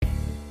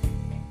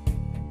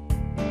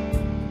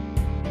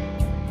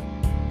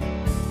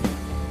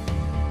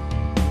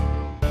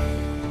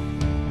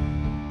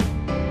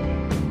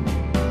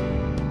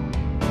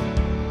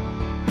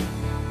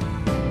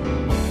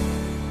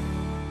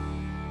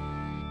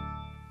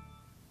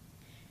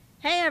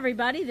Hey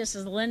everybody, this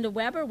is Linda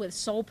Weber with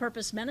Soul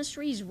Purpose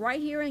Ministries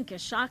right here in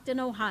Coshocton,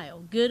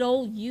 Ohio. Good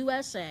old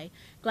USA.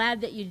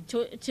 Glad that you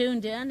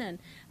tuned in, and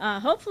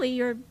hopefully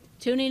you're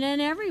tuning in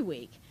every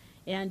week.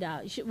 And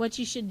what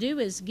you should do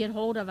is get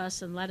hold of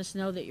us and let us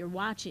know that you're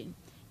watching,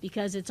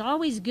 because it's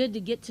always good to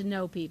get to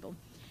know people.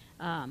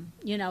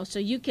 So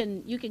you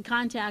can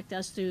contact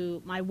us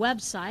through my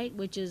website,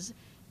 which is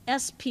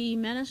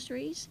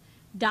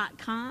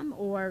spministries.com,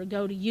 or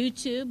go to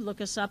YouTube,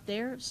 look us up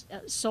there,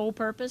 Soul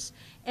Purpose,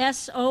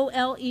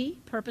 SOLE,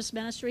 Purpose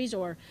Ministries,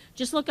 or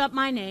just look up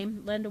my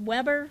name, Linda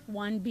Weber,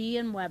 1B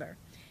in Weber.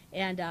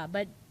 And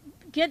but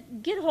get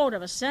hold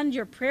of us, send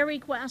your prayer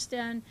request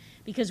in,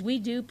 because we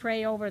do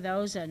pray over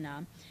those. And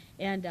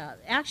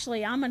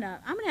actually, I'm gonna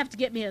have to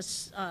get me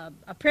a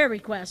prayer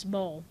request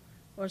bowl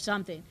or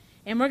something,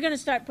 and we're gonna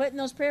start putting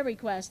those prayer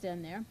requests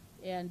in there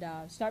and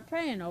start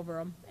praying over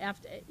them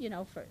after,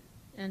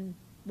 and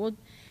we'll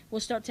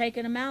start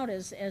taking them out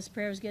as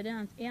prayers get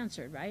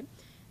answered, right?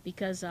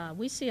 Because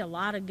we see a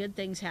lot of good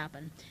things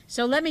happen.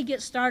 So let me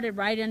get started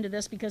right into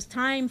this, because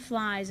time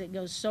flies. It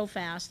goes so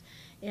fast.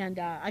 And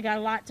I got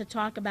a lot to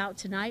talk about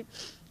tonight.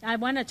 I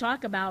want to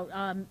talk about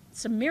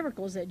some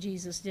miracles that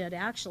Jesus did,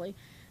 actually.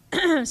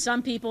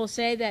 Some people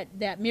say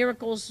that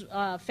miracles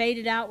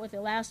faded out with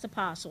the last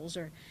apostles,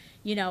 or,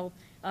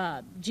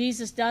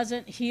 Jesus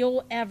doesn't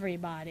heal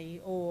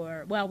everybody,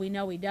 or, well, we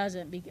know he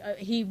doesn't.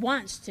 He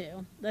wants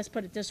to. Let's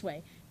put it this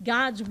way.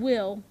 God's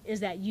will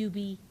is that you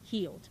be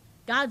healed.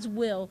 God's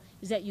will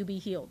is that you be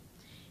healed.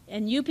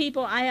 And you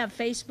people, I have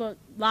Facebook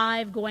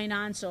Live going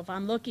on, so if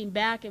I'm looking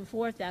back and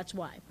forth, that's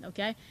why,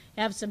 okay?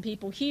 I have some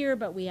people here,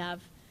 but we have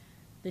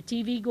the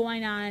TV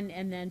going on,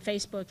 and then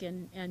Facebook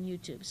and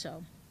YouTube.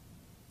 So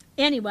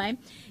anyway,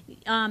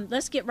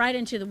 let's get right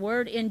into the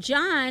Word. In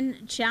John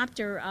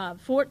chapter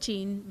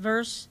 14,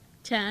 verse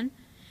 10,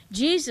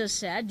 Jesus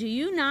said, "Do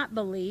you not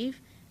believe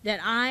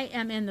that I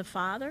am in the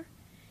Father,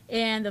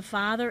 and the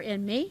Father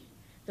in me?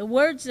 The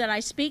words that I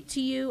speak to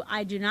you,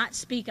 I do not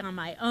speak on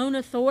my own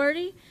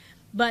authority,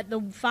 but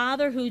the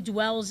Father who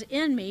dwells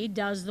in me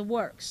does the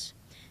works."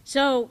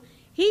 So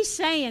he's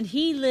saying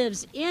he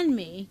lives in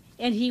me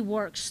and he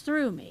works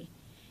through me.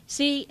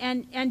 See,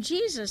 and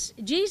Jesus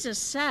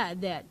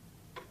said that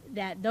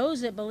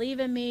those that believe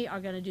in me are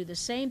going to do the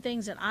same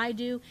things that I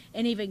do,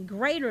 and even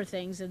greater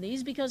things than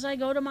these, because I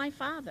go to my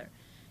Father.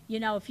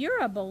 If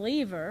you're a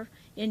believer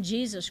in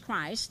Jesus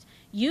Christ,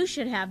 you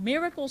should have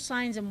miracles,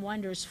 signs, and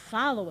wonders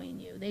following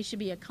you. They should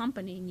be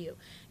accompanying you.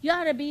 You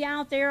ought to be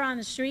out there on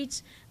the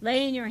streets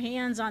laying your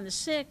hands on the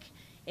sick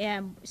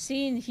and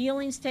seeing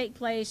healings take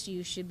place.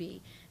 You should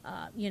be,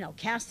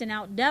 casting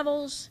out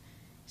devils,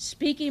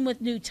 speaking with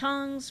new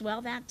tongues.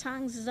 Well, that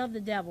tongues is of the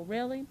devil,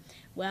 really?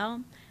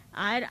 Well,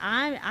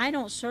 I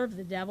don't serve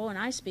the devil, and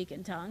I speak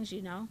in tongues,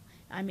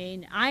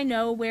 I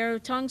know where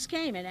tongues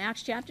came in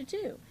Acts chapter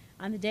 2.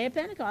 On the day of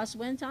Pentecost,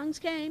 when tongues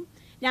came.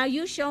 Now,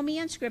 you show me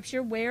in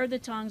Scripture where the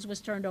tongues was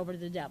turned over to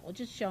the devil.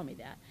 Just show me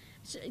that.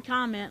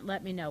 Comment,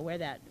 let me know where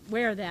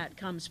that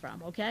comes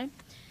from, okay?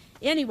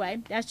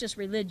 Anyway, that's just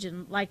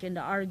religion liking to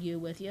argue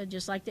with you,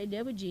 just like they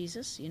did with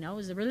Jesus.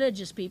 As the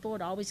religious people,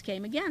 it always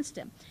came against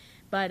him.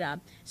 But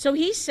so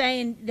he's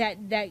saying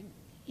that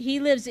he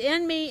lives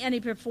in me, and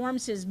he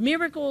performs his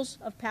miracles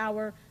of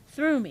power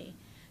through me.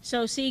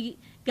 So see,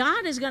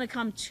 God is going to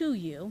come to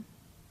you.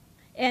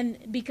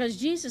 And because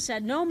Jesus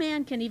said, "No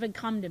man can even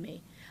come to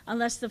me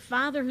unless the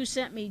Father who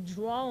sent me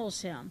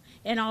draws him,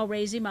 and I'll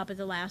raise him up at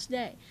the last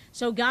day."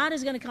 So God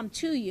is going to come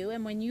to you,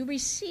 and when you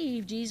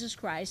receive Jesus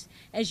Christ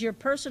as your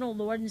personal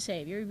Lord and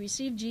Savior, you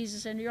receive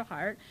Jesus into your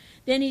heart,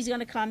 then he's going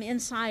to come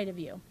inside of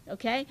you,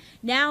 okay?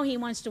 Now he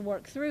wants to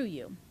work through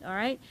you, all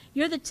right?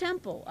 You're the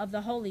temple of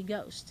the Holy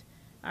Ghost,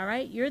 all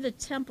right? You're the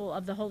temple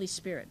of the Holy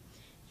Spirit.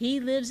 He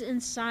lives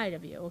inside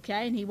of you,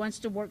 okay? And he wants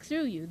to work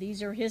through you.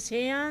 These are his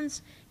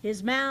hands,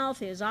 his mouth,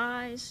 his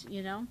eyes,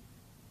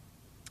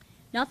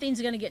 Nothing's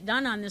going to get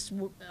done on this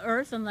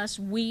earth unless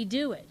we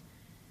do it.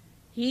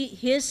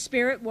 His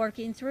Spirit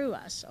working through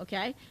us,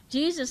 okay?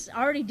 Jesus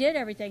already did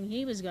everything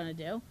he was going to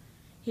do.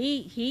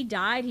 He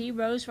died, he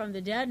rose from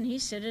the dead, and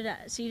he's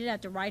seated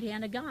at the right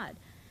hand of God.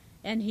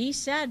 And he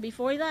said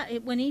before he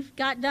left, when he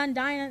got done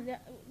dying,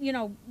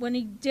 when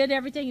he did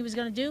everything he was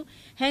going to do,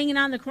 hanging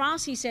on the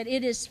cross, he said,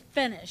 "It is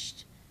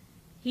finished."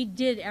 He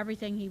did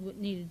everything he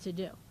needed to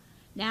do.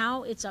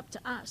 Now it's up to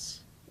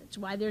us. That's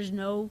why there's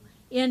no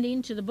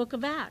ending to the book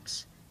of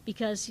Acts,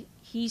 because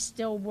he's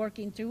still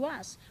working through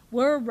us.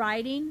 We're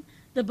writing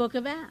the book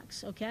of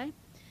Acts, okay?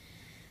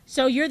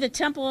 So you're the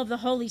temple of the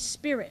Holy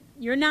Spirit.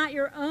 You're not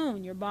your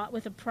own. You're bought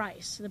with a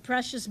price, the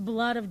precious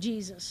blood of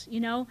Jesus,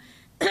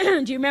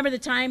 Do you remember the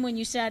time when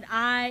you said,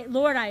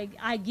 Lord,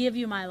 I give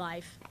you my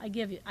life. I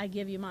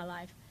give you my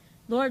life.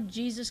 Lord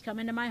Jesus, come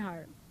into my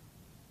heart,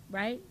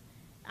 right?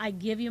 I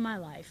give you my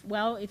life.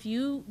 Well, if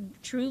you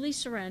truly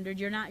surrendered,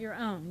 you're not your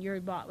own. You're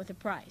bought with a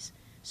price.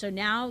 So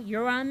now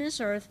you're on this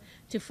earth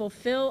to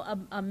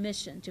fulfill a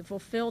mission, to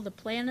fulfill the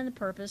plan and the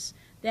purpose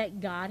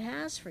that God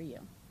has for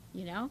you,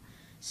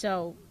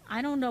 So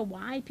I don't know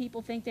why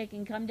people think they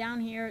can come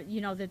down here,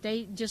 that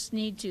they just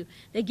need to.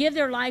 They give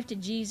their life to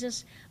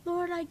Jesus.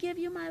 Lord, I give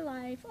you my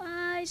life.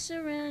 I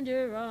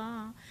surrender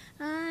all.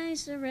 I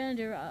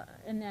surrender all.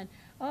 And then,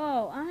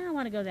 oh, I don't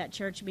want to go to that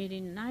church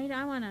meeting tonight.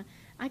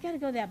 I got to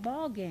go to that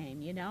ball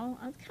game, Oh,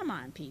 come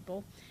on,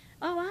 people.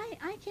 Oh,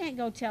 I can't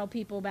go tell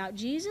people about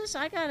Jesus.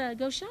 I got to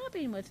go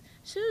shopping with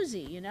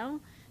Susie,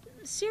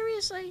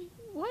 Seriously?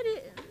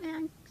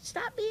 Man,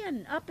 stop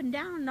being up and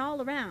down and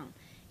all around.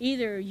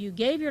 Either you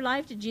gave your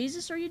life to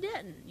Jesus or you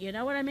didn't. You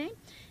know what I mean?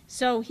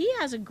 So he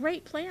has a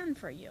great plan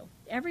for you,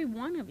 every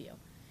one of you.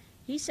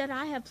 He said,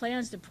 I have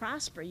plans to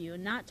prosper you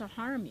and not to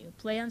harm you,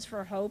 plans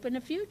for hope and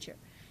a future.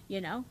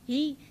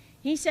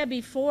 He said,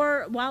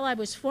 while I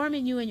was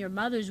forming you in your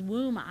mother's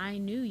womb, I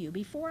knew you.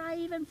 Before I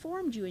even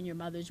formed you in your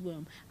mother's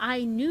womb,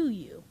 I knew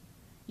you.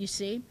 You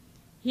see?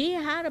 He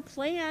had a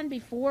plan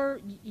before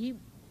he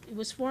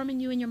was forming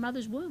you in your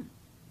mother's womb.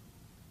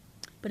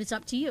 But it's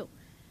up to you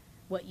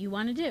what you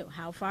want to do.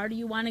 How far do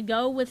you want to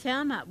go with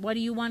him? What do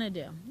you want to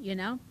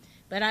do?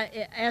 But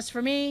as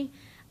for me,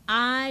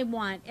 I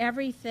want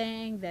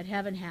everything that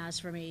heaven has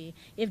for me.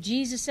 If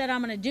Jesus said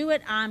I'm going to do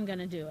it, I'm going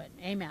to do it.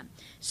 Amen.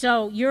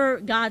 So you're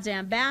God's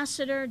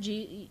ambassador,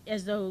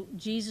 as though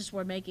Jesus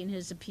were making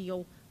his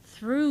appeal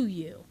through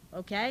you,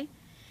 okay?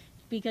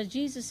 Because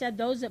Jesus said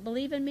those that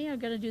believe in me are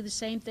going to do the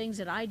same things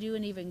that I do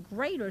and even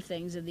greater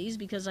things of these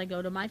because I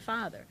go to my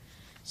Father.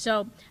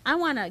 So I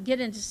want to get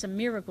into some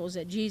miracles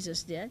that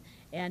Jesus did.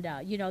 And,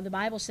 the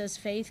Bible says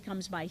faith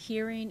comes by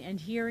hearing and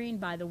hearing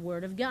by the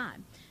Word of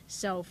God.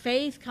 So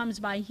faith comes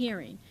by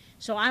hearing.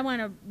 So I want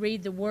to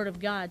read the Word of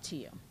God to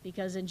you.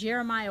 Because in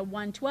Jeremiah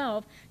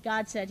 1:12,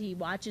 God said he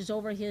watches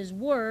over his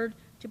Word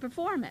to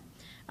perform it.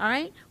 All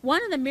right?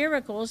 One of the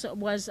miracles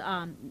was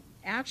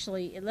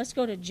actually, let's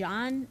go to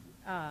John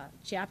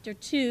chapter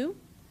 2.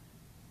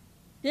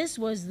 This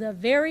was the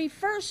very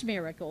first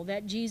miracle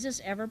that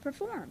Jesus ever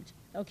performed.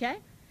 Okay?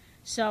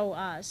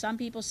 So some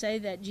people say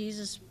that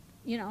Jesus,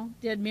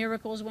 did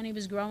miracles when he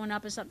was growing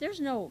up and stuff. There's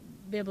no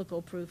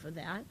biblical proof of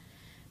that.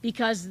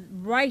 Because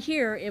right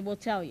here it will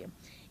tell you.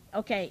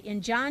 Okay,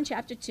 in John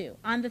chapter 2,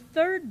 on the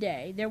third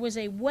day there was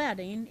a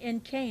wedding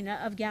in Cana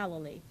of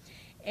Galilee,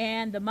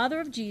 and the mother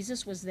of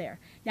Jesus was there.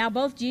 Now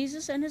both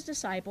Jesus and his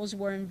disciples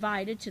were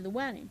invited to the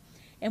wedding.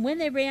 And when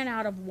they ran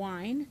out of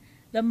wine,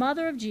 the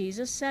mother of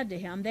Jesus said to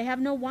him, they have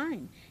no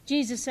wine.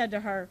 Jesus said to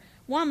her,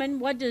 woman,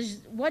 what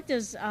does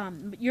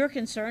your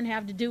concern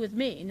have to do with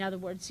me? In other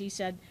words, he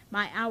said,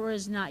 my hour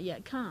is not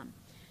yet come.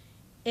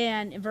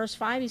 And in verse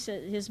 5, he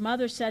said, his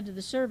mother said to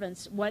the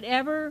servants,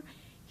 whatever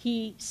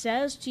he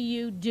says to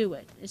you, do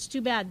it. It's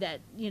too bad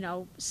that,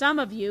 some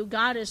of you,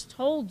 God has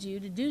told you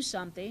to do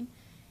something,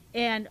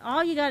 and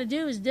all you got to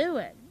do is do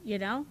it,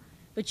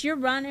 But you're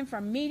running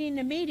from meeting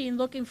to meeting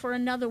looking for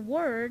another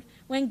word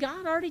when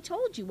God already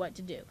told you what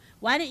to do.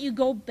 Why don't you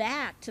go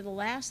back to the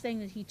last thing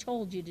that he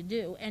told you to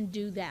do and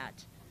do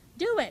that?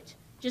 Do it.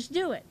 Just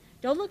do it.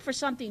 Don't look for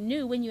something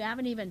new when you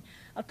haven't even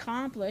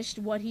accomplished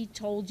what he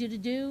told you to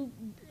do,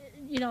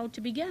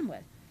 to begin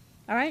with.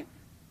 All right?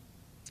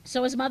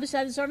 So his mother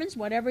said to the servants,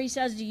 whatever he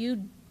says to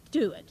you,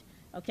 do it.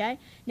 Okay?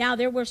 Now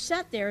there were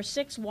set there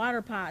 6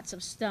 water pots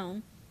of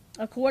stone,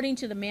 according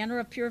to the manner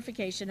of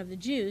purification of the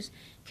Jews,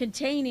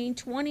 containing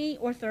 20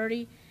 or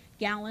 30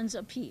 gallons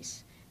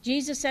apiece.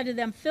 Jesus said to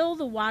them, fill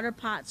the water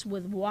pots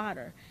with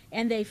water.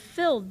 And they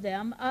filled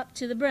them up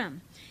to the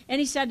brim. And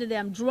he said to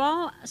them,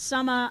 draw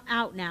some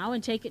out now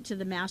and take it to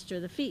the master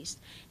of the feast.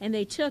 And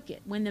they took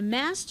it. When the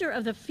master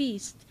of the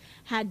feast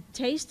had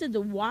tasted the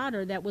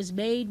water that was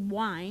made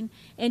wine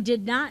and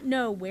did not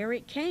know where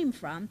it came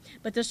from,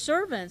 but the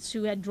servants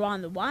who had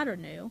drawn the water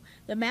knew,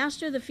 the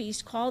master of the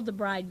feast called the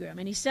bridegroom.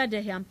 And he said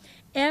to him,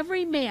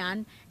 every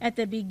man at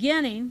the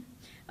beginning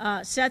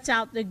sets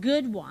out the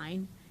good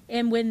wine,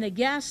 and when the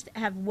guests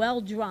have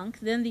well drunk,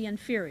 then the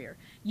inferior.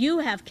 You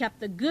have kept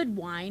the good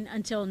wine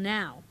until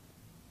now.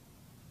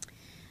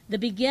 This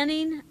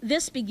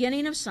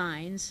beginning of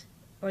signs,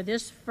 or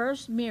this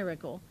first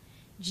miracle,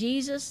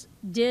 Jesus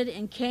did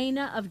in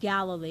Cana of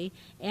Galilee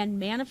and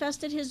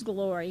manifested his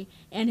glory,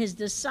 and his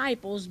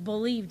disciples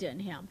believed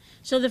in him.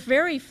 So the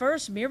very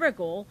first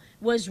miracle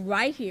was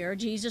right here.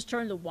 Jesus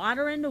turned the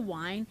water into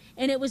wine,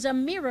 and it was a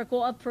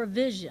miracle of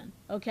provision,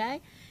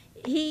 okay?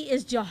 He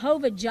is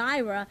Jehovah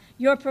Jireh,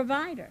 your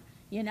provider,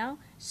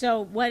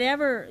 So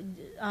whatever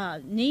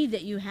need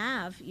that you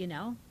have,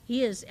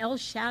 he is El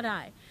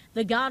Shaddai,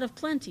 the God of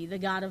plenty, the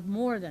God of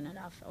more than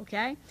enough,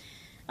 okay?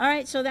 All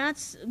right, so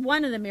that's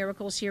one of the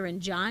miracles here in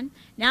John.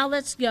 Now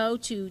let's go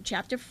to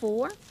chapter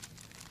 4,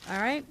 all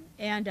right?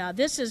 And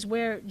this is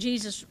where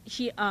Jesus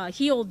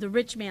healed the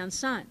rich man's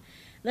son.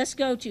 Let's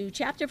go to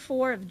chapter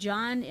 4 of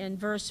John in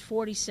verse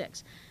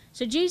 46.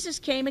 So Jesus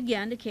came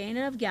again to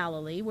Cana of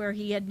Galilee, where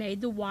he had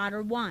made the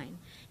water wine.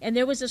 And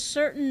there was a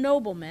certain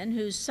nobleman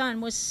whose son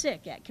was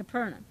sick at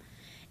Capernaum.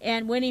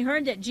 And when he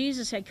heard that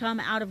Jesus had come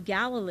out of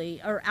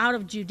Galilee, or out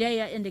of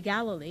Judea into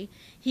Galilee,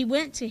 he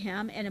went to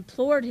him and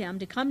implored him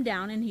to come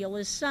down and heal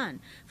his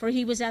son, for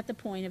he was at the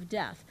point of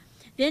death.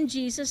 Then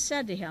Jesus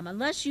said to him,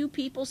 unless you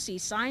people see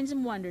signs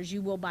and wonders,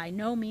 you will by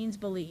no means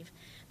believe.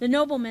 The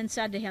nobleman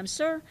said to him,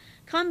 Sir,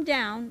 come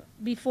down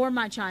before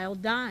my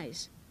child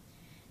dies.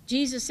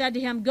 Jesus said to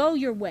him, Go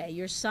your way,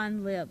 your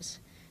son lives.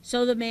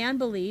 So the man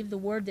believed the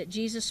word that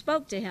Jesus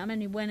spoke to him,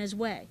 and he went his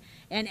way.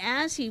 And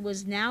as he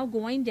was now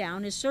going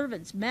down, his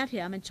servants met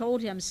him and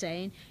told him,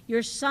 saying,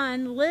 Your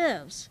son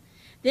lives.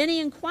 Then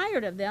he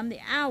inquired of them the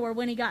hour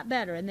when he got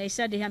better. And they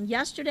said to him,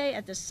 Yesterday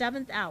at the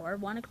 7th hour,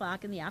 1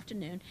 o'clock in the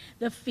afternoon,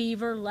 the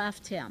fever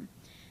left him.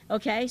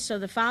 Okay, so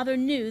the father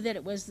knew that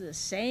it was the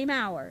same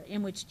hour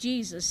in which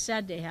Jesus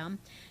said to him,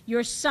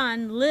 Your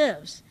son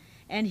lives.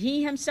 And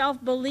he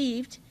himself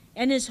believed,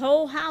 and his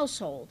whole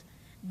household.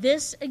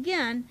 This,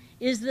 again,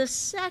 is the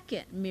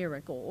second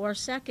miracle or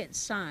second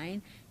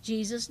sign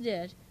Jesus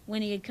did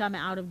when he had come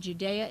out of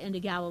Judea into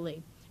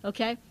Galilee.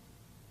 Okay?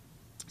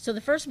 So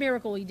the first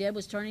miracle he did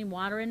was turning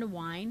water into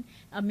wine,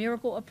 a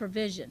miracle of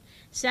provision.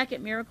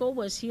 Second miracle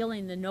was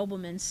healing the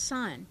nobleman's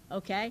son.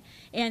 Okay?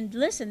 And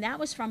listen, that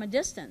was from a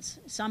distance.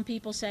 Some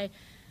people say,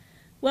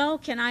 well,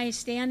 can I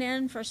stand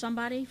in for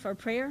somebody for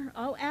prayer?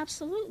 Oh,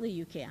 absolutely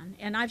you can.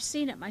 And I've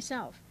seen it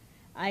myself.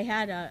 I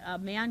had a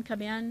man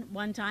come in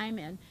one time,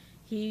 and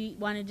he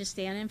wanted to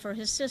stand in for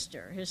his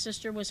sister. His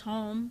sister was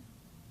home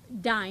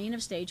dying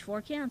of stage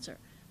 4 cancer.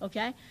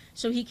 Okay?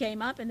 So he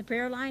came up in the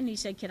prayer line, and he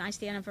said, Can I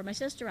stand in for my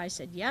sister? I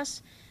said,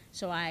 yes.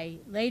 So I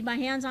laid my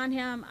hands on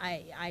him.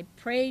 I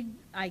prayed.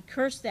 I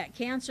cursed that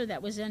cancer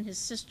that was in his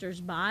sister's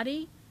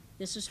body.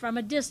 This was from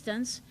a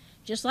distance,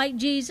 just like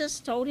Jesus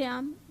told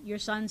him, your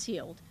son's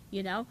healed,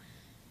 you know.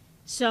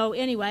 So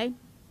anyway,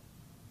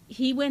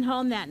 he went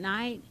home that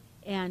night,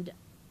 and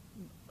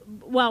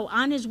well,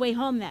 on his way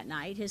home that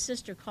night, his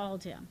sister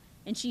called him,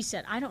 and she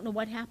said, I don't know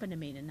what happened to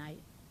me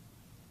tonight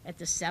at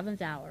the 7th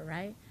hour,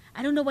 right?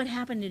 I don't know what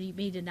happened to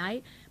me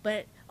tonight,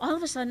 but all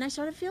of a sudden I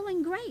started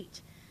feeling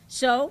great.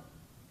 So,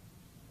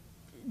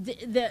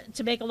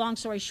 to make a long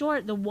story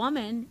short, the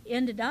woman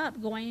ended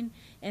up going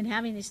and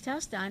having these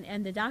tests done,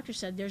 and the doctor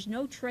said, there's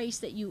no trace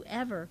that you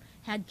ever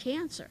had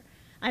cancer.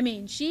 I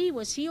mean, she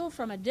was healed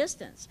from a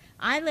distance.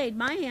 I laid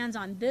my hands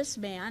on this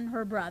man,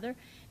 her brother,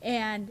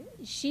 and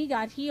she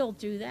got healed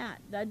through that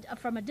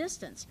from a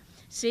distance.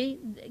 See,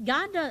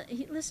 God does,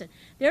 listen,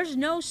 there's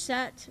no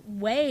set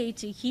way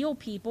to heal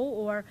people,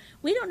 or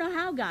we don't know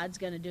how God's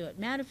going to do it.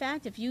 Matter of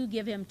fact, if you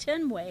give him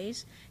 10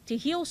 ways to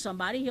heal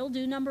somebody, he'll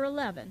do number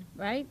 11,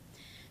 right?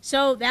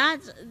 So that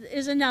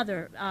is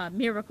another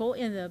miracle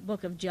in the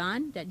book of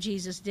John that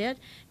Jesus did.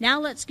 Now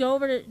let's go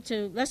over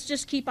to let's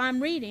just keep on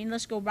reading.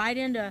 Let's go right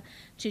into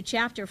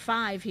chapter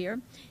 5 here.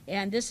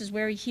 And this is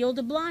where he healed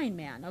a blind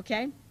man,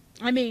 okay?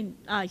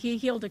 He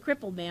healed a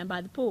crippled man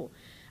by the pool.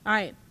 All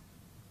right.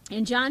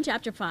 In John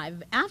chapter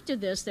 5, after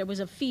this there was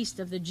a feast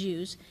of the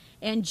Jews,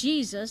 and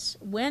Jesus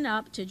went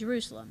up to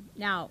Jerusalem.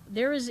 Now,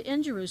 there is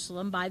in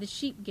Jerusalem by the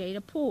sheep gate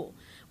a pool,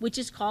 which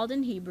is called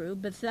in Hebrew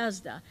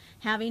Bethesda,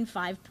 having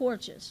 5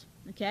 porches.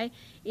 Okay?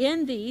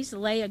 In these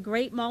lay a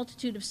great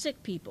multitude of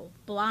sick people,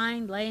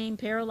 blind, lame,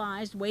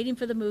 paralyzed, waiting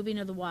for the moving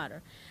of the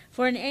water.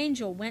 For an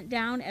angel went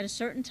down at a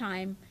certain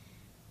time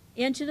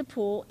into the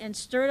pool and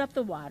stirred up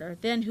the water.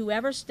 Then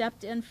whoever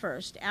stepped in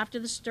first, after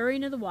the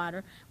stirring of the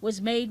water,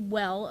 was made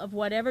well of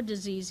whatever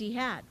disease he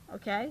had.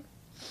 Okay?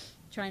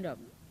 Trying to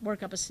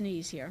work up a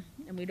sneeze here,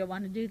 and we don't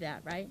want to do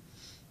that, right?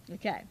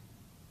 Okay.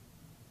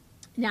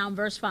 Now in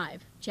verse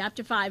 5,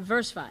 chapter 5,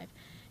 verse 5.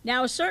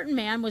 Now a certain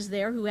man was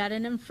there who had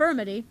an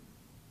infirmity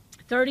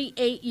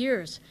 38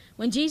 years.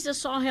 When Jesus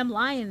saw him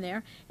lying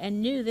there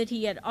and knew that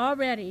he had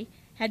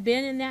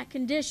been in that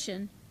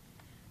condition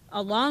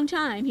a long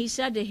time, he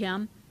said to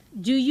him,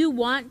 do you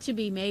want to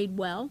be made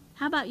well?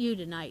 How about you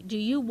tonight? Do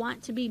you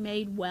want to be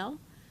made well?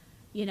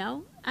 You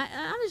know,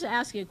 I'm just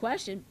asking a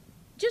question,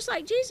 just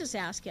like Jesus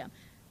asked him.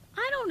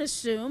 I don't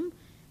assume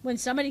when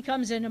somebody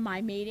comes into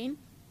my meeting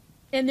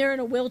and they're in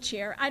a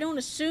wheelchair, I don't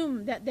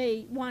assume that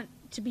they want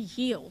to be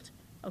healed,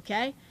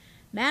 okay?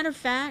 Matter of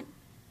fact,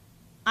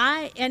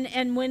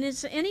 and when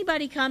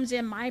anybody comes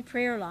in my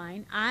prayer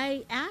line,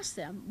 I ask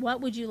them,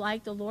 what would you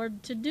like the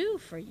Lord to do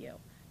for you?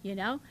 You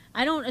know,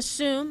 I don't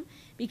assume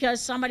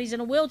because somebody's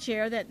in a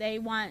wheelchair that they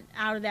want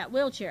out of that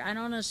wheelchair. I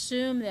don't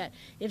assume that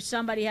if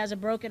somebody has a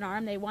broken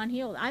arm, they want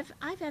healed.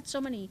 I've had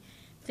so many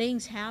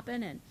things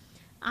happen, and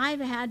I've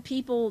had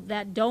people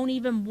that don't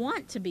even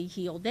want to be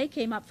healed. They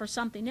came up for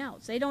something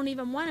else. They don't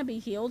even want to be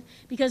healed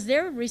because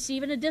they're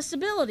receiving a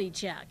disability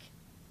check.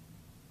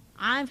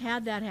 I've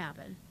had that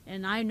happen,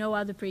 and I know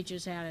other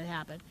preachers had it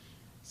happen.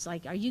 It's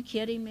like, are you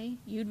kidding me?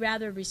 You'd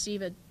rather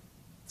receive a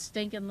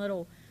stinking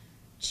little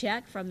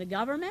check from the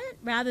government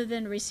rather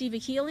than receive a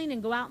healing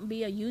and go out and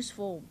be a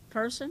useful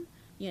person,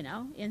 you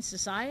know, in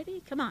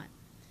society? Come on.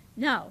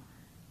 No.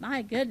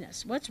 My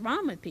goodness, what's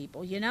wrong with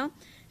people, you know?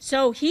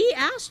 So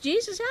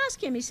Jesus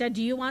asked him, he said,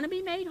 do you want to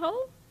be made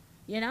whole?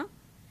 You know?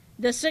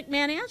 The sick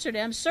man answered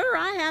him, Sir,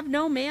 I have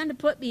no man to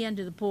put me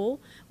into the pool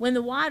when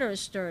the water is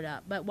stirred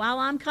up. But while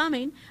I'm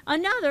coming,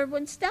 another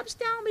one steps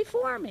down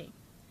before me.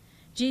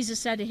 Jesus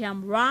said to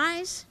him,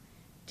 Rise,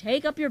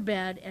 take up your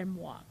bed, and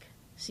walk.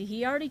 See,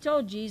 he already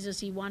told Jesus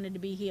he wanted to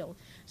be healed.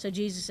 So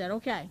Jesus said,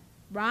 okay,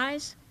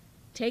 rise,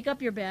 take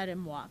up your bed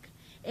and walk.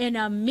 And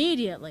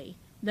immediately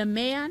the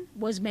man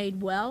was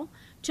made well,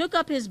 took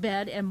up his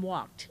bed and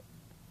walked.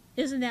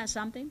 Isn't that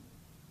something?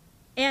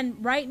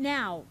 And right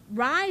now,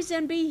 rise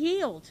and be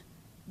healed.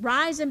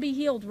 Rise and be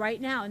healed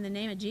right now in the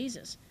name of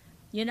Jesus.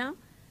 You know,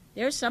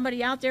 there's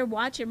somebody out there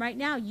watching right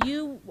now.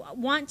 You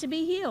want to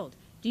be healed.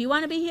 Do you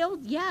want to be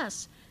healed?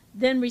 Yes.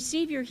 Then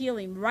receive your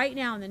healing right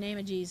now in the name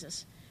of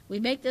Jesus. We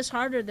make this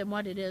harder than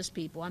what it is,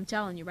 people. I'm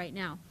telling you right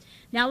now.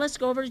 Now let's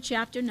go over to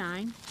chapter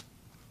 9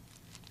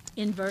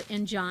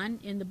 in John,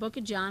 in the book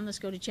of John. Let's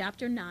go to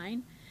chapter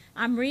 9.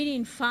 I'm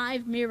reading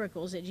 5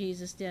 miracles that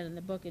Jesus did in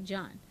the book of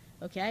John.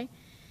 Okay?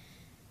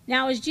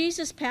 Now as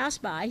Jesus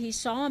passed by, he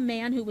saw a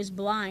man who was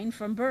blind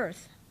from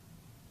birth.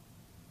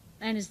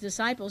 And his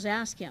disciples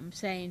asked him,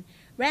 saying,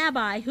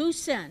 Rabbi, who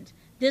sinned,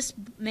 this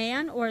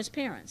man or his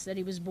parents, that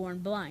he was born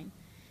blind?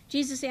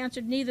 Jesus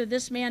answered, neither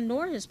this man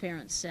nor his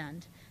parents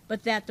sinned,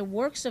 but that the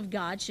works of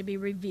God should be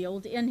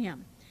revealed in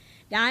him.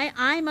 Now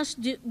I must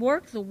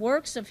work the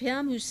works of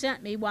him who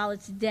sent me while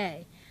it's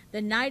day.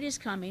 The night is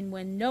coming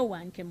when no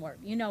one can work.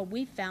 You know,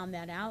 we found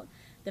that out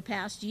the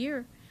past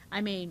year.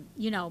 I mean,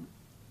 you know,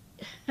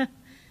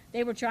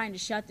 they were trying to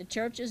shut the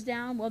churches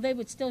down. Well, they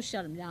would still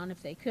shut them down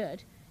if they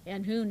could.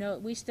 And who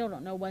knows, we still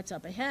don't know what's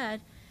up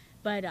ahead.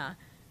 But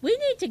we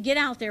need to get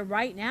out there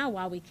right now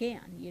while we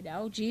can, you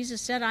know.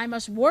 Jesus said, I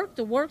must work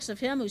the works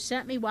of him who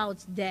sent me while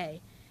it's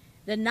day.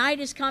 The night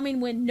is coming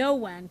when no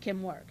one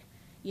can work.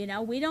 You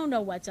know, we don't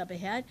know what's up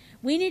ahead.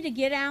 We need to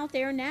get out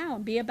there now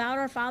and be about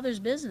our Father's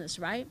business,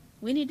 right?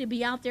 We need to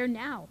be out there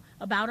now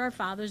about our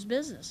Father's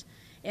business.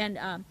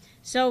 And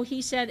so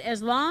he said,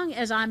 as long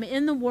as I'm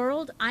in the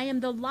world, I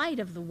am the light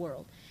of the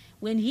world.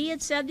 When he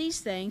had said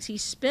these things, he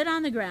spit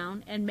on the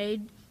ground and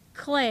made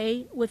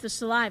clay with the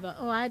saliva.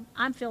 Oh,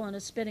 I'm feeling a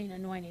spitting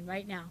anointing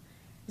right now.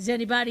 Does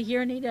anybody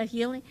here need a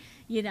healing?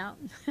 You know,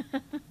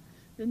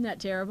 isn't that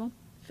terrible?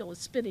 I feel a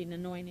spitting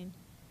anointing.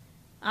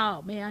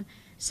 Oh, man.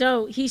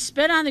 So he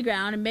spit on the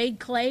ground and made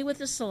clay with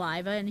the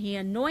saliva, and he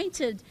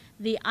anointed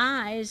the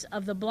eyes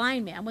of the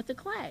blind man with the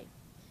clay.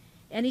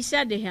 And he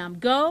said to him,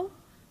 go,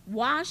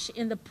 wash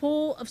in the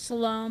pool of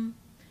Siloam,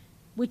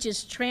 which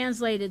is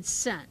translated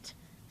sent.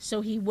 So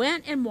he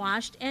went and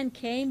washed and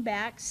came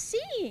back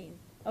seeing.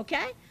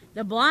 Okay?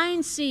 The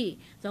blind see,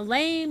 the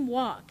lame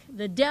walk,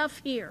 the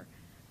deaf hear.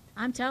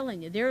 I'm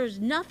telling you,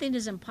 nothing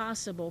is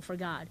impossible for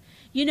God.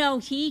 You know,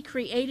 he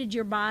created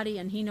your body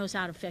and he knows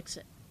how to fix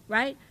it,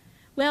 right?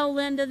 Well,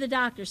 Linda, the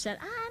doctor said,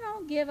 I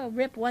don't give a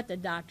rip what the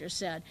doctor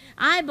said.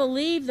 I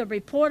believe the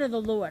report of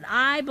the Lord.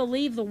 I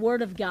believe the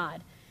word of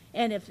God.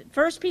 And if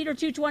 1 Peter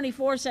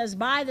 2:24 says,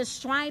 by the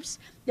stripes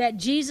that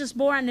Jesus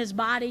bore on his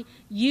body,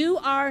 you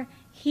are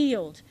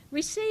healed.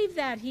 Receive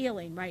that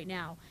healing right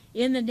now.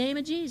 In the name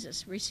of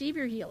Jesus, receive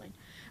your healing.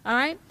 All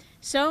right?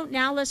 So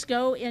now let's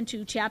go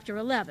into chapter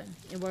 11.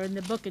 And we're in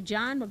the book of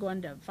John. We're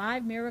going to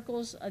 5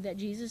 miracles that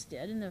Jesus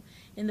did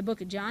in the book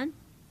of John.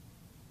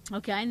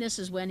 Okay, and this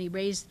is when he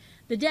raised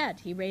the dead.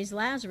 He raised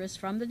Lazarus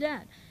from the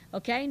dead.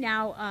 Okay,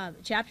 now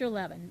chapter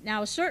 11.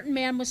 Now a certain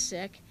man was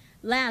sick,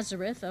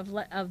 Lazarus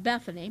of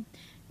Bethany.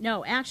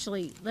 No,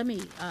 actually, let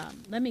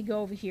me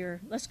go over here.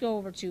 Let's go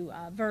over to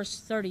verse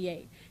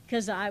 38,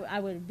 because I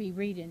would be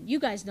reading. You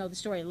guys know the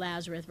story of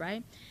Lazarus,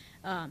 right?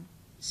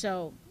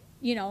 So,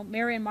 you know,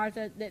 Mary and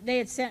Martha, they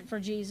had sent for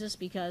Jesus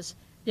because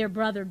their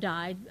brother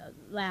died,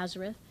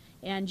 Lazarus,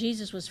 and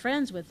Jesus was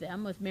friends with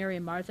them, with Mary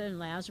and Martha and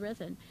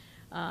Lazarus, and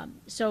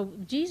so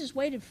Jesus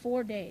waited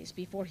 4 days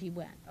before he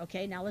went.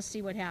 Okay, now let's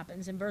see what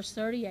happens. In verse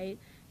 38,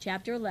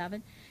 chapter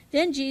 11,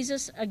 then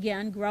Jesus,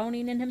 again,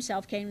 groaning in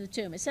himself, came to the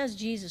tomb. It says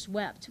Jesus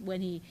wept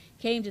when he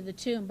came to the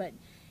tomb, but,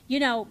 you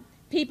know,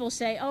 people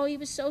say, oh, he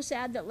was so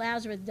sad that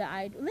Lazarus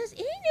died. Listen,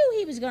 he knew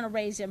he was going to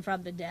raise him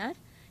from the dead,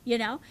 you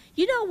know.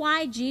 You know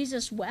why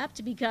Jesus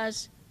wept?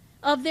 Because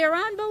of their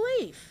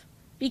unbelief.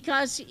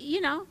 Because,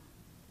 you know,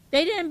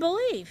 they didn't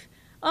believe.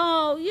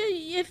 Oh,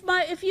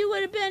 if you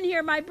would have been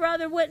here, my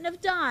brother wouldn't have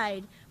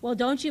died. Well,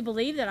 don't you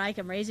believe that I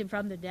can raise him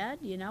from the dead?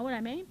 You know what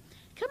I mean?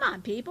 Come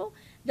on, people.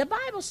 The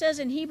Bible says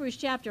in Hebrews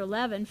chapter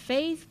 11,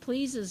 faith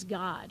pleases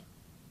God.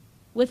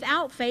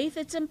 Without faith,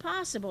 it's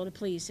impossible to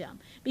please him,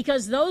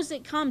 because those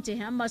that come to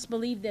him must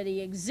believe that he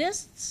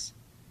exists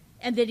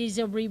and that he's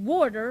a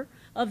rewarder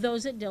of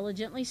those that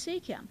diligently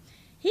seek him.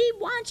 He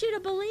wants you to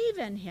believe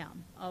in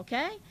him,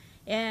 okay?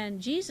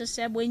 And Jesus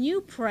said, when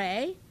you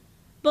pray,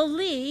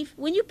 believe,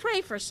 when you pray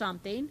for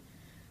something,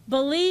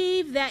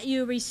 believe that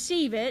you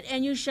receive it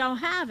and you shall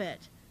have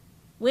it.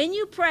 When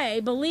you pray,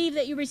 believe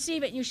that you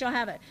receive it and you shall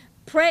have it.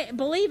 Pray,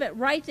 believe it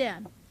right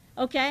then,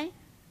 okay?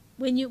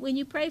 When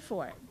you pray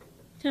for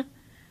it.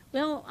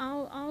 Well,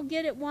 I'll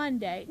get it one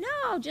day.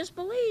 No, just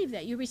believe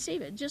that you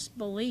receive it. Just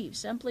believe,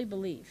 simply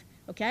believe,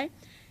 okay?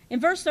 In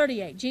verse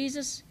 38,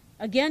 Jesus,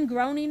 again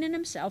groaning in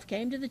himself,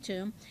 came to the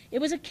tomb. It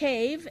was a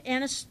cave,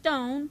 and a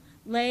stone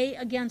lay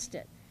against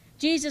it.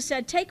 Jesus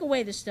said, take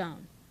away the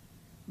stone.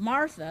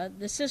 Martha,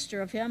 the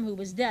sister of him who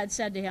was dead,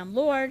 said to him,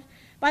 Lord,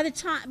 by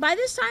this time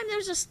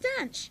there's a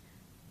stench,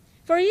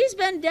 for he's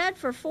been dead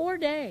for 4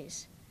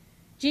 days.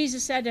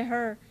 Jesus said to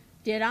her,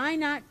 did I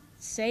not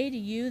say to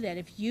you that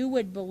if you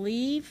would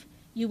believe,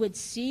 you would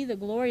see the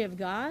glory of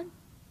God?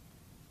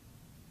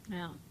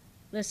 Now,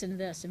 listen to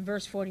this in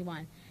verse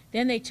 41.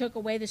 Then they took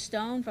away the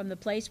stone from the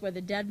place where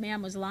the dead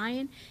man was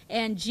lying,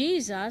 and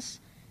Jesus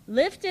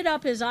lifted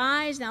up his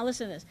eyes. Now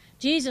listen to this.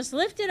 Jesus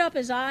lifted up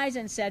his eyes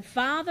and said,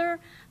 Father,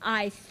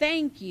 I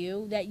thank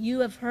you that you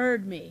have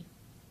heard me.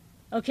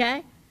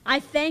 Okay? I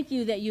thank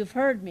you that you've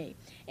heard me.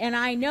 And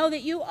I know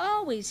that you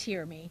always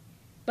hear me.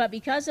 But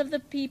because of the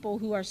people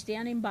who are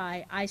standing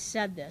by, I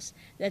said this,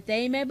 that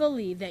they may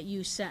believe that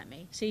you sent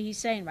me. See, he's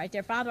saying right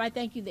there, Father, I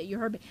thank you that you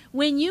heard me.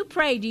 When you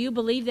pray, do you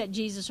believe that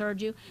Jesus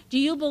heard you? Do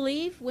you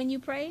believe when you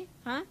pray?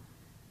 Huh?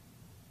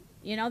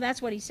 You know,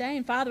 that's what he's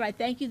saying. Father, I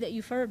thank you that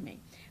you've heard me.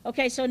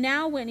 Okay, so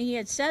now when he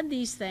had said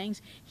these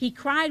things, he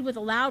cried with a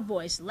loud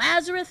voice,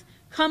 Lazarus,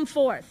 come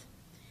forth.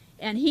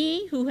 And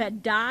he who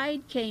had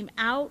died came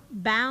out,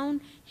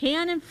 bound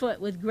hand and foot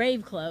with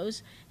grave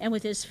clothes, and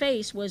with his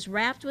face was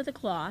wrapped with a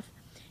cloth.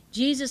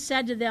 Jesus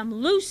said to them,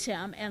 loose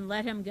him and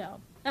let him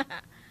go.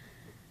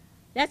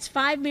 That's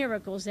 5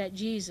 miracles that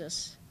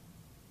Jesus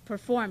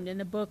performed in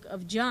the book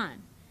of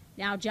John.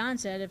 Now, John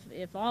said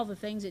if all the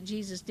things that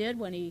Jesus did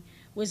when he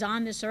was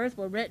on this earth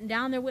were written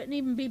down, there wouldn't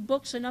even be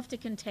books enough to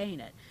contain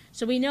it.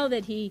 So we know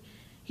that he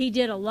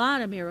did a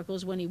lot of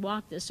miracles when he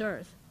walked this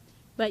earth.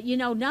 But, you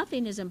know,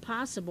 nothing is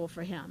impossible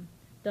for him.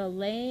 The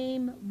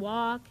lame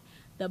walk,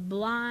 the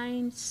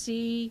blind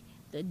see,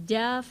 the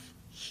deaf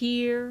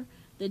hear,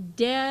 the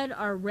dead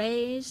are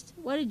raised.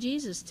 What did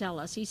Jesus tell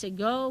us? He said,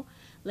 go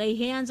lay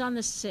hands on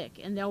the sick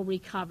and they'll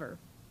recover.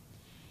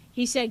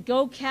 He said,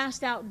 go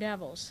cast out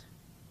devils.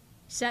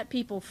 Set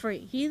people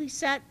free. He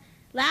set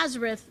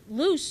Lazarus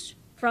loose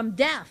from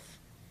death.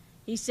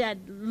 He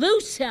said,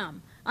 loose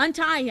him,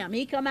 untie him.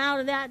 He come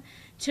out of that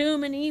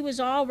tomb and he was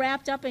all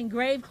wrapped up in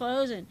grave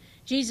clothes, and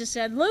Jesus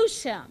said,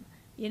 loose him.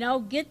 You know,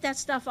 get that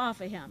stuff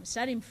off of him.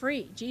 Set him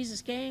free.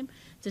 Jesus came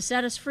to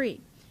set us free.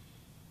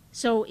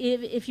 So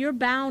if you're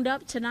bound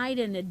up tonight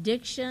in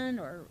addiction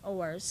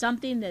or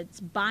something that's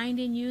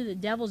binding you, the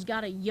devil's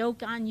got a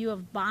yoke on you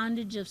of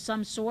bondage of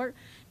some sort,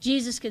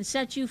 Jesus can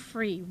set you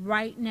free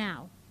right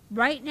now.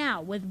 Right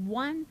now, with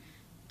one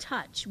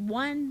touch,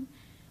 one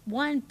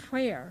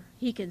prayer,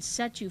 he can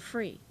set you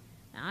free.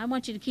 Now, I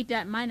want you to keep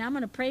that in mind. I'm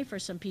going to pray for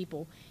some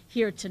people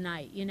here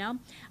tonight, you know.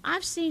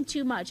 I've seen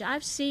too much.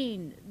 I've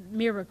seen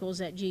miracles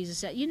that Jesus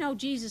said. You know,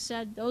 Jesus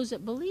said, those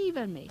that believe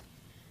in me,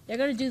 they're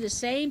going to do the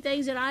same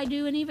things that I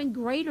do and even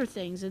greater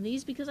things than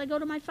these because I go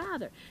to my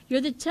Father.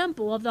 You're the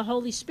temple of the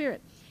Holy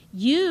Spirit.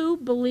 You,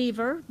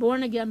 believer,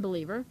 born-again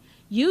believer,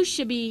 you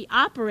should be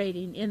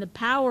operating in the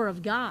power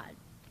of God.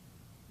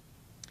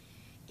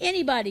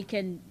 Anybody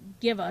can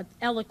give an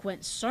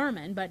eloquent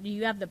sermon, but do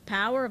you have the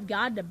power of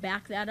God to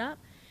back that up?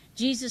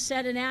 Jesus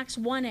said in Acts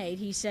 1:8,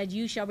 he said,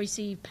 you shall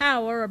receive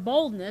power or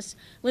boldness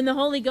when the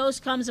Holy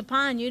Ghost comes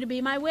upon you to be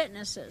my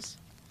witnesses.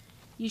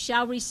 You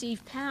shall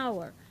receive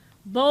power,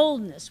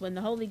 boldness when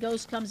the Holy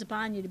Ghost comes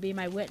upon you to be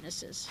my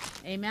witnesses.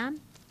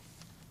 Amen?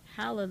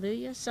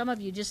 Hallelujah. Some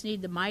of you just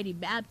need the mighty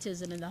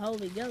baptism in the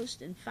Holy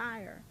Ghost and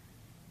fire.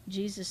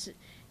 Jesus,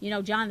 you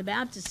know, John the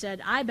Baptist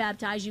said, I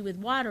baptize you with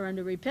water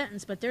unto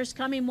repentance, but there's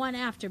coming one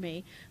after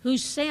me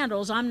whose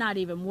sandals I'm not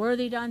even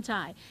worthy to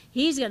untie.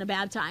 He's going to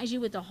baptize you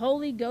with the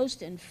Holy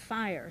Ghost and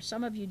fire.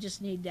 Some of you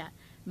just need that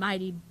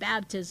mighty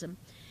baptism.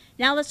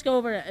 Now let's go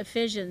over to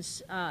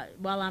Ephesians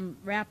while I'm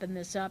wrapping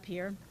this up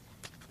here.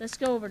 Let's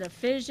go over to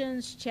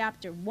Ephesians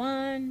chapter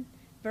 1,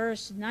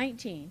 verse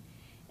 19.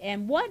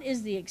 And what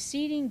is the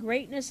exceeding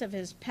greatness of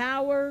his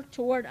power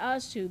toward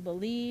us who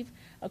believe,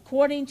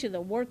 according to the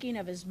working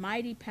of his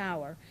mighty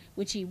power,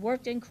 which he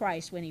worked in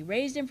Christ when he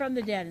raised him from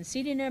the dead and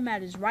seated him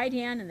at his right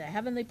hand in the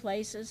heavenly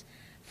places,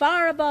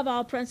 far above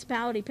all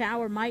principality,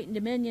 power, might, and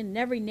dominion, and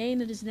every name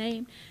that is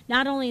named,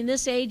 not only in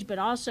this age, but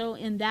also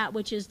in that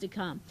which is to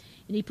come.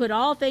 And he put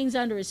all things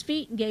under his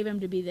feet and gave him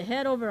to be the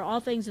head over all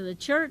things of the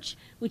church,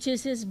 which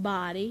is his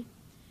body,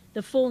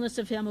 the fullness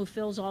of him who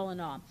fills all in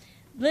all.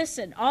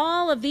 Listen,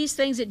 all of these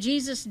things that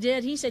Jesus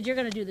did, he said, you're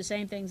going to do the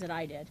same things that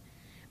I did.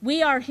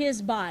 We are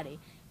his body.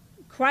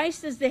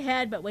 Christ is the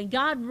head, but when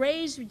God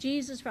raised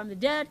Jesus from the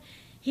dead,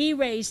 he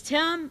raised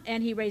him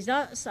and he raised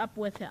us up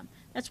with him.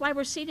 That's why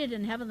we're seated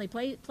in heavenly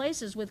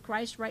places with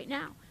Christ right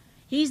now.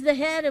 He's the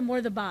head and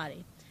we're the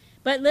body.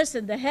 But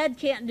listen, the head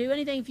can't do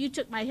anything. If you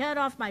took my head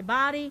off my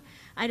body,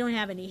 I don't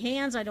have any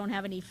hands, I don't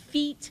have any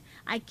feet.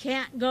 I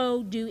can't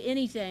go do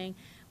anything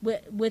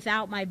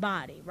without my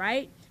body,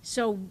 right?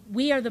 So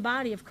we are the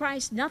body of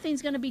Christ.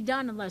 Nothing's going to be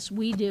done unless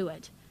we do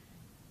it.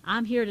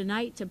 I'm here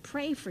tonight to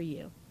pray for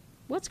you.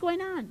 What's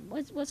going on?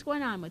 What's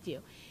going on with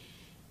you?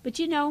 But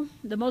you know,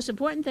 the most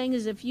important thing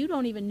is if you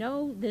don't even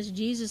know this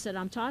Jesus that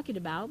I'm talking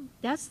about,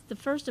 that's the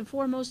first and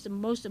foremost and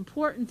most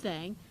important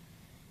thing.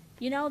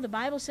 You know, the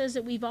Bible says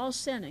that we've all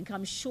sinned and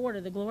come short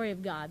of the glory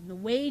of God. The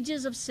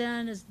wages of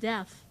sin is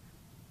death,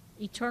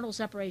 eternal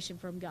separation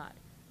from God.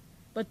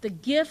 But the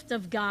gift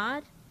of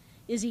God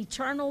is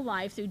eternal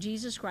life through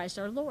Jesus Christ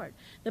our Lord.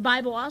 The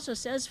Bible also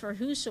says, for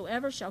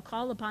whosoever shall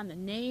call upon the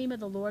name of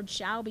the Lord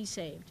shall be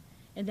saved.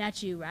 And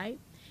that's you, right?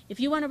 If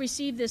you want to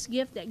receive this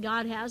gift that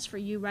God has for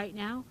you right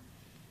now,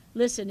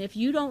 listen, if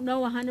you don't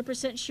know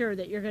 100% sure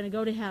that you're going to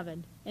go to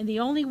heaven, and the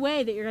only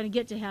way that you're going to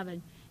get to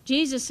heaven,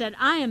 Jesus said,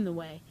 I am the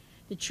way,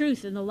 the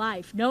truth, and the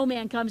life. No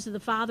man comes to the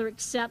Father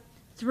except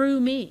through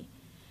me.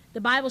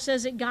 The Bible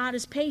says that God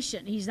is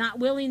patient. He's not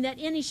willing that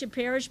any should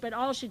perish, but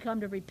all should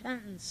come to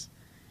repentance.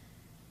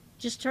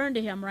 Just turn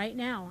to him right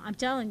now. I'm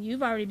telling you,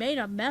 you've already made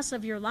a mess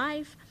of your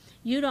life.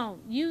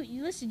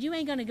 Listen, you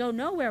ain't going to go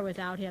nowhere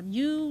without him.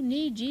 You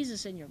need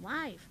Jesus in your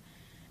life.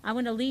 I'm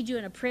going to lead you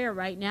in a prayer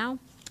right now.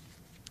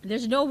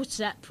 There's no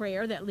set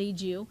prayer that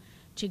leads you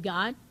to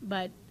God,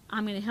 but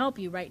I'm going to help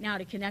you right now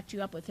to connect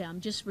you up with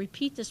him. Just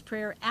repeat this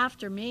prayer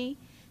after me.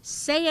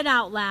 Say it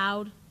out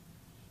loud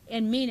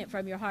and mean it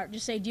from your heart.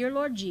 Just say, Dear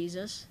Lord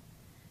Jesus,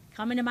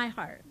 come into my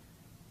heart.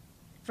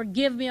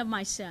 Forgive me of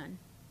my sin.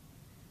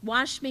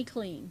 Wash me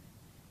clean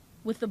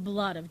with the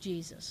blood of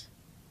Jesus.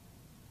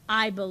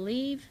 I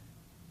believe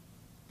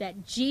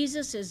that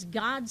Jesus is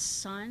God's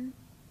Son,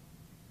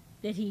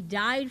 that he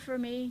died for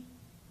me,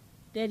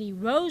 that he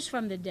rose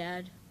from the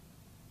dead,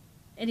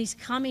 and he's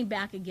coming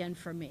back again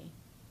for me.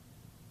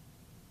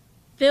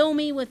 Fill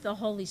me with the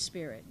Holy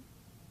Spirit.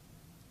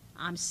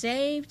 I'm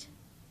saved,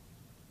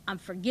 I'm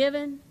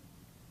forgiven,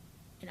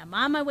 and I'm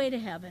on my way to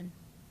heaven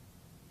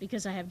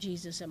because I have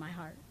Jesus in my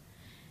heart.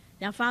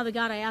 Now, Father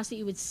God, I ask that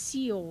you would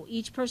seal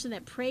each person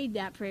that prayed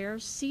that prayer,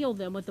 seal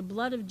them with the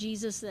blood of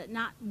Jesus, that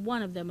not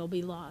one of them will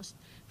be lost.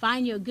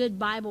 Find you a good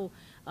Bible,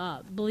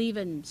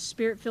 believing,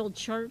 Spirit-filled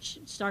church.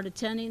 Start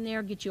attending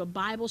there. Get you a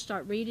Bible.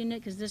 Start reading it,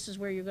 because this is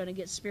where you're going to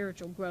get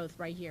spiritual growth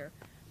right here.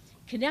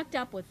 Connect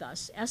up with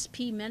us,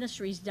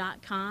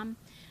 spministries.com.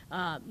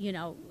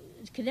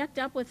 Connect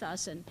up with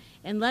us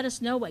and let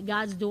us know what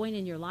God's doing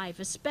in your life,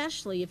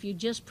 especially if you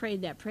just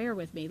prayed that prayer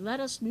with me. Let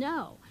us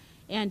know,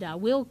 and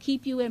we'll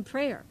keep you in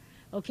prayer.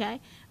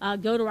 Okay,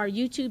 go to our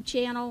YouTube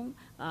channel,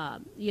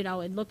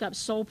 and look up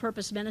Soul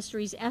Purpose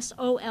Ministries,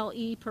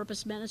 SOLE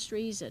Purpose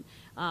Ministries, and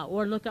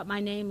or look up my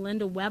name,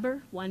 Linda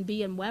Weber,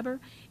 1B in Weber,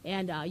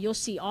 and you'll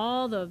see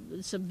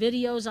some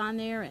videos on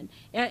there, and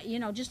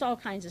just all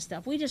kinds of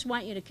stuff. We just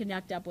want you to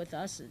connect up with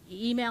us.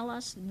 Email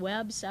us,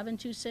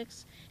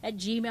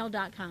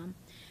 web726@gmail.com.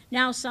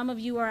 Now, some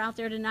of you are out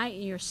there tonight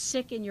and you're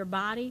sick in your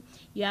body.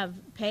 You have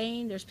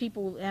pain. There's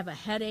people who have a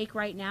headache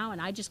right now, and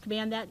I just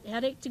command that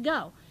headache to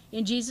go.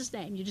 In Jesus'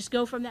 name. You just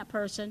go from that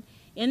person.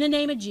 In the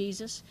name of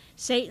Jesus.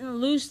 Satan,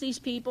 loose these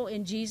people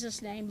in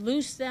Jesus' name.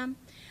 Loose them.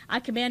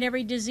 I command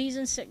every disease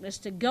and sickness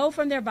to go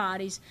from their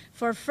bodies.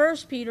 For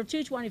 1 Peter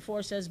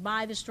 2:24 says,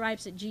 by the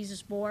stripes that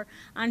Jesus bore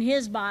on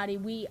his body,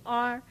 we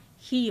are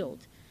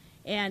healed.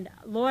 And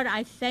Lord,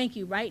 I thank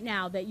you right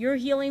now that your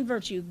healing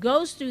virtue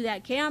goes through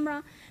that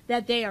camera,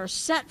 that they are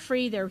set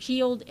free, they're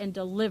healed and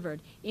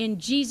delivered. In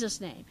Jesus'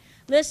 name.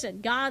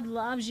 Listen, God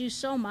loves you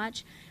so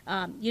much.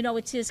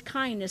 It's his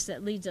kindness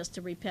that leads us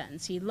to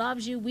repentance. He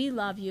loves you. We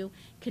love you.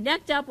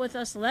 Connect up with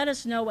us. Let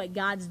us know what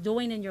God's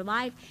doing in your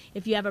life.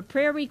 If you have a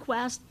prayer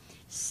request,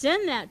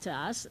 send that to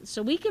us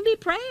so we can be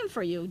praying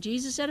for you.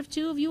 Jesus said, if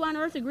two of you on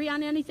earth agree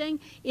on anything,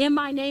 in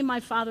my name, my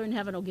Father in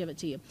heaven will give it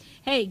to you.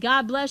 Hey,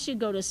 God bless you.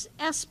 Go to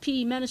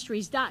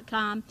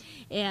spministries.com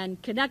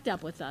and connect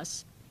up with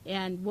us.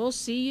 And we'll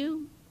see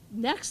you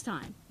next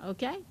time.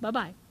 Okay?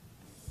 Bye-bye.